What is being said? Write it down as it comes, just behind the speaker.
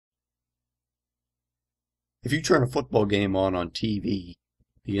If you turn a football game on TV,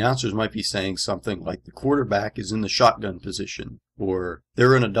 the announcers might be saying something like the quarterback is in the shotgun position, or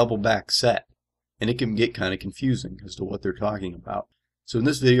they're in a double back set, and it can get kind of confusing as to what they're talking about. So in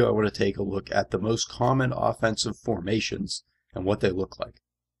this video, I want to take a look at the most common offensive formations and what they look like.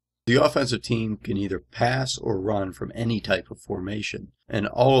 The offensive team can either pass or run from any type of formation, and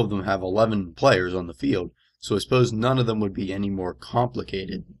all of them have 11 players on the field, so I suppose none of them would be any more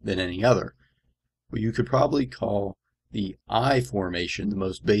complicated than any other. But you could probably call the I formation the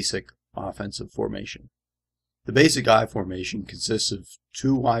most basic offensive formation. The basic I formation consists of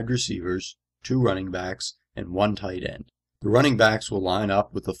 2 wide receivers, 2 running backs, and 1 tight end. The running backs will line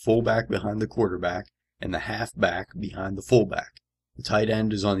up with the fullback behind the quarterback and the halfback behind the fullback. The tight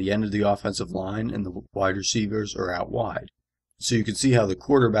end is on the end of the offensive line and the wide receivers are out wide. So you can see how the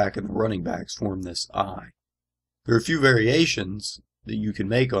quarterback and the running backs form this I. There are a few variations that you can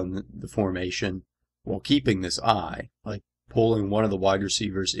make on the formation while keeping this I, like pulling one of the wide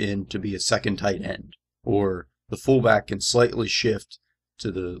receivers in to be a second tight end, or the fullback can slightly shift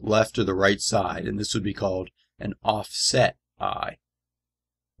to the left or the right side, and this would be called an offset I.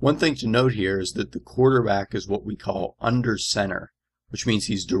 One thing to note here is that the quarterback is what we call under center, which means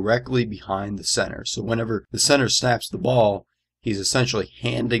he's directly behind the center. So whenever the center snaps the ball, he's essentially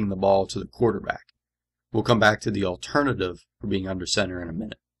handing the ball to the quarterback. We'll come back to the alternative for being under center in a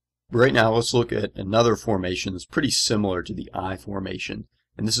minute. But right now, let's look at another formation that's pretty similar to the I formation,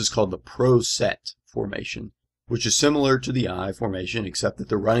 and this is called the pro set formation, which is similar to the I formation except that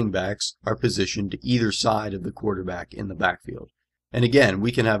the running backs are positioned to either side of the quarterback in the backfield. And again,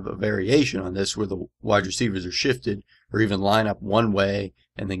 we can have a variation on this where the wide receivers are shifted or even line up one way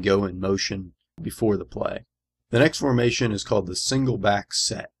and then go in motion before the play. The next formation is called the single back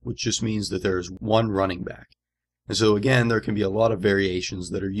set, which just means that there is 1 running back. And so again, there can be a lot of variations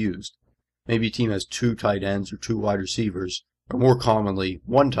that are used. Maybe a team has 2 tight ends or 2 wide receivers, or more commonly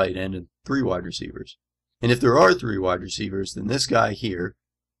 1 tight end and 3 wide receivers. And if there are 3 wide receivers, then this guy here,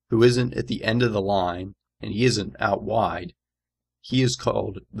 who isn't at the end of the line and he isn't out wide, he is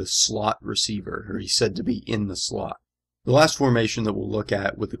called the slot receiver, or he's said to be in the slot. The last formation that we'll look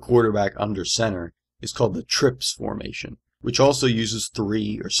at with the quarterback under center is called the trips formation, which also uses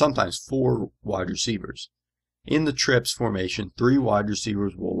 3 or sometimes 4 wide receivers. In the trips formation, 3 wide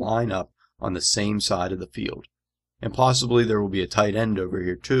receivers will line up on the same side of the field. And possibly there will be a tight end over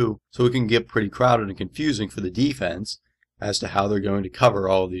here too, so it can get pretty crowded and confusing for the defense as to how they're going to cover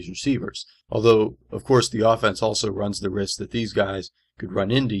all of these receivers. Although, of course, the offense also runs the risk that these guys could run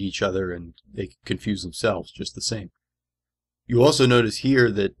into each other and they could confuse themselves just the same. You also notice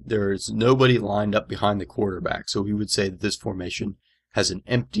here that there is nobody lined up behind the quarterback, so we would say that this formation has an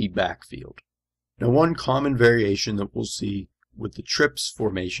empty backfield. Now, one common variation that we'll see with the trips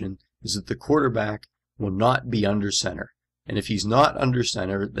formation is that the quarterback will not be under center. And if he's not under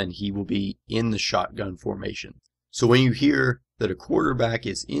center, then he will be in the shotgun formation. So when you hear that a quarterback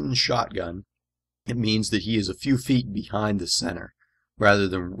is in shotgun, it means that he is a few feet behind the center rather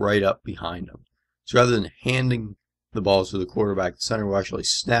than right up behind him. So rather than handing the ball to the quarterback, the center will actually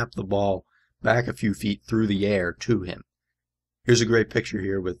snap the ball back a few feet through the air to him. Here's a great picture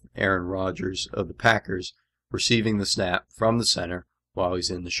here with Aaron Rodgers of the Packers receiving the snap from the center while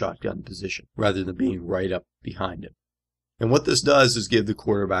he's in the shotgun position, rather than being right up behind him. And what this does is give the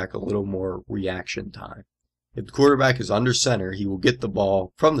quarterback a little more reaction time. If the quarterback is under center, he will get the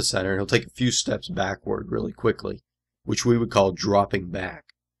ball from the center and he'll take a few steps backward really quickly, which we would call dropping back.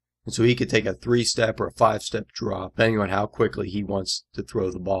 And so he could take a 3-step or a 5-step drop, depending on how quickly he wants to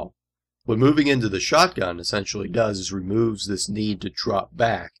throw the ball. What moving into the shotgun essentially does is removes this need to drop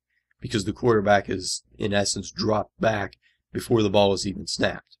back, because the quarterback is, in essence, dropped back before the ball is even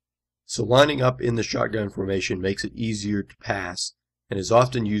snapped. So lining up in the shotgun formation makes it easier to pass and is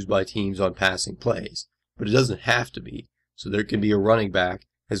often used by teams on passing plays, but it doesn't have to be. So there can be a running back,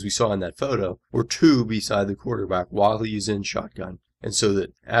 as we saw in that photo, or 2 beside the quarterback while he is in shotgun, and so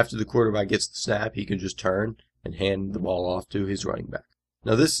that after the quarterback gets the snap, he can just turn and hand the ball off to his running back.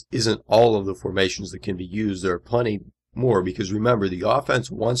 Now, this isn't all of the formations that can be used. There are plenty more because remember, the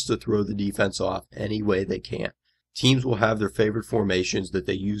offense wants to throw the defense off any way they can. Teams will have their favorite formations that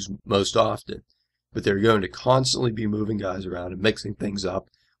they use most often, but they're going to constantly be moving guys around and mixing things up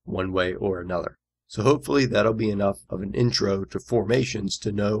one way or another. So hopefully that'll be enough of an intro to formations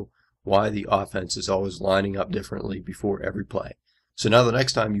to know why the offense is always lining up differently before every play. So now the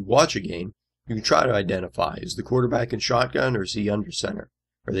next time you watch a game, you can try to identify, is the quarterback in shotgun or is he under center?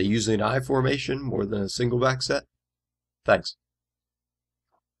 Are they using an I formation more than a single back set? Thanks.